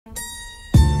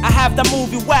have the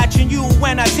movie watching you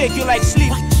when I take you like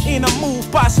sleep. In a move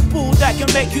possible that can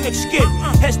make you escape.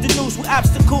 Has the news with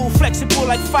obstacle, flexible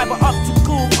like fiber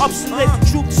optical, obsolete. The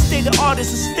truth to stay the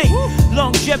artist estate.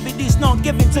 Longevity's not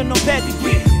given to no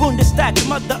pedigree. Bundestag,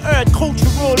 Mother Earth,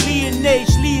 cultural lineage,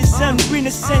 liaison,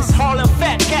 renaissance, Harlem,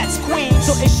 fat cats, queens.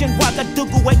 So Asian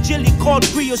Ouagadougou, white jelly called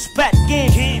Rio Spat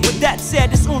game. With that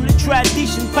said, it's only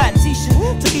tradition, partition.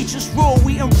 To each his role,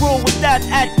 we enroll without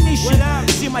admission.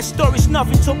 See, my story's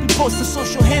nothing to be posted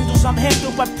social handles. I'm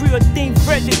handled by preordained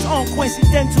verdicts,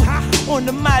 uncoincidental. On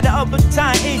the matter of a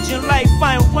time, agent like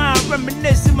fine wine,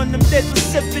 reminiscing on them days we're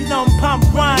sipping on palm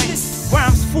wine.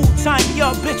 Rhymes full time,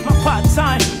 yo bitch, my part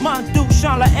time. Mine do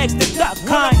shine like X, the dot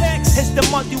kind. It's the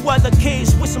muddy weather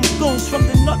case with some goons from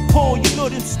the Nut Pole. You know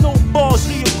them snowballs,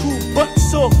 leave your crew butt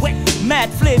so wet. Mad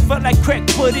flavor like crack,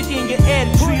 put it in your head.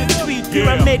 Tree or tweet,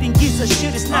 pyramid and Giza,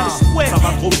 shit is not a square. Ça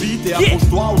va trop vite et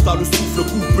approche-toi ou t'as le souffle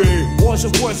coupé. Wars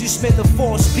of words, you smell the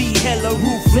force, be hella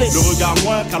ruthless. Le regard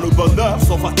loin car le bonheur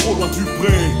s'en va trop loin du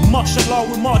pré. Martial law,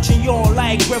 we're marching y'all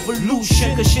like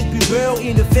revolution. Cause shit be real,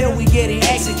 in the field we getting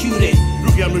executed.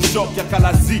 Plus rien me choque, y'a qu'à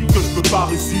la zik que je peux pas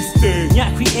résister.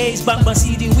 Y'a creates, bang bang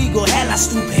CD, we go hella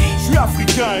stupid. Je suis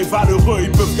africain et valeureux,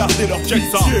 ils peuvent garder leur pitié.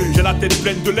 J'ai la tête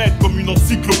pleine de lettres comme une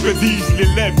encyclopédie. Je suis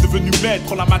l'élève devenu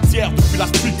maître en la matière depuis la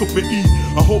street au pays.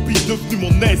 Un hobby devenu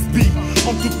mon SB.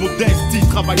 En toute modestie,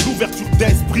 travaille l'ouverture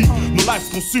d'esprit. Nos lives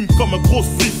se consument comme un gros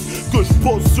site que je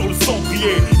pose sur le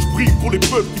cendrier. Je brille pour les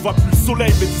peuples qui voient plus le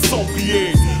soleil mais du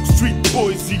cendrier. Street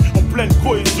poésie en pleine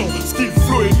cohésion. Skill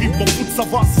flow et rime, m'en fout de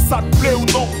savoir si ça te plaît ou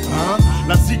non.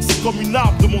 La zig c'est comme une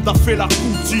arme, demande à faire la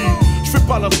coutie. Je fais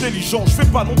pas l'intelligent, je fais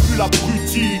pas non plus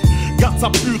l'abruti. Garde ça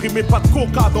pur et mets pas de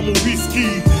coca dans mon whisky.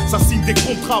 Ça signe des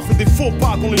contrats, fait des faux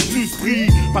pas dans les esprits.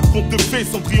 Pas de compte de fait,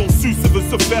 Cendrillon sus et veut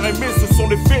se faire aimer, ce sont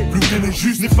les faits. Plus rien n'est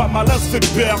juste, n'est pas malin, se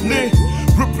fait berner.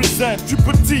 Represent, du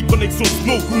petit, connexion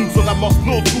Snowgoons. On amorce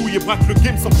nos douilles et braque le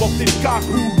game sans porter de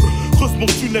cagoule. Creuse mon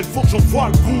tunnel, faut que j'en vois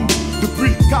le bout. Depuis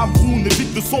le Cameroun,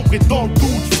 évite de sombrer dans le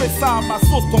doute. Je fais ça à ma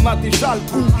sauce, t'en as déjà le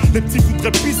goût. Les petits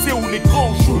voudraient pisser où les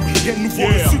grands jouent. Rien de nouveau,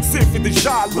 le succès fait des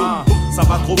jaloux. Ça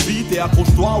va trop vite et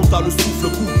accroche-toi ou t'as le souffle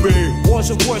coupé.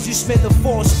 Wars of words, you smell the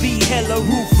force, be hella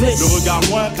ruthless. Le regard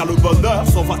loin car le bonheur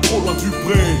s'en va trop loin du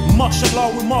pré. Martial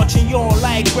law, we're marching y'all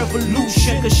like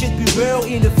revolution. Cause shit be real,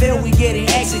 in the field we getting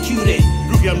executed.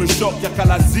 Plus rien me choque, y'a qu'à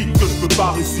la zik que je peux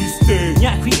pas résister.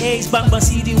 Y'a creates, bang bang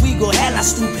CD, we go hella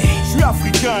stupid. Je suis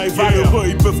africain et valeureux,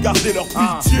 ils peuvent garder leur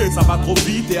pitié. Ça va trop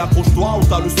vite et accroche-toi ou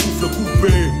t'as le souffle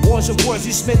coupé. Wars of words,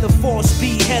 you smell the force,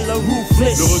 be hella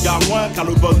ruthless. Le regard loin car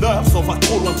le bonheur s'en va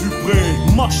trop loin du pré.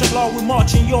 Martial law, we're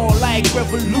marching y'all like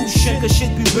revolution. Cause shit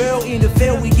be real, in the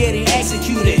field we getting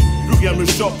executed. Plus rien me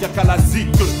choque, y'a qu'à la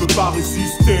zik que je peux pas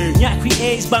résister. Y'a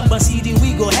creates, bang bang CD,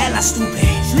 we go hella stupid.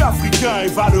 Je suis africain et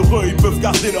valeureux, ils peuvent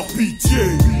garder leur pitié.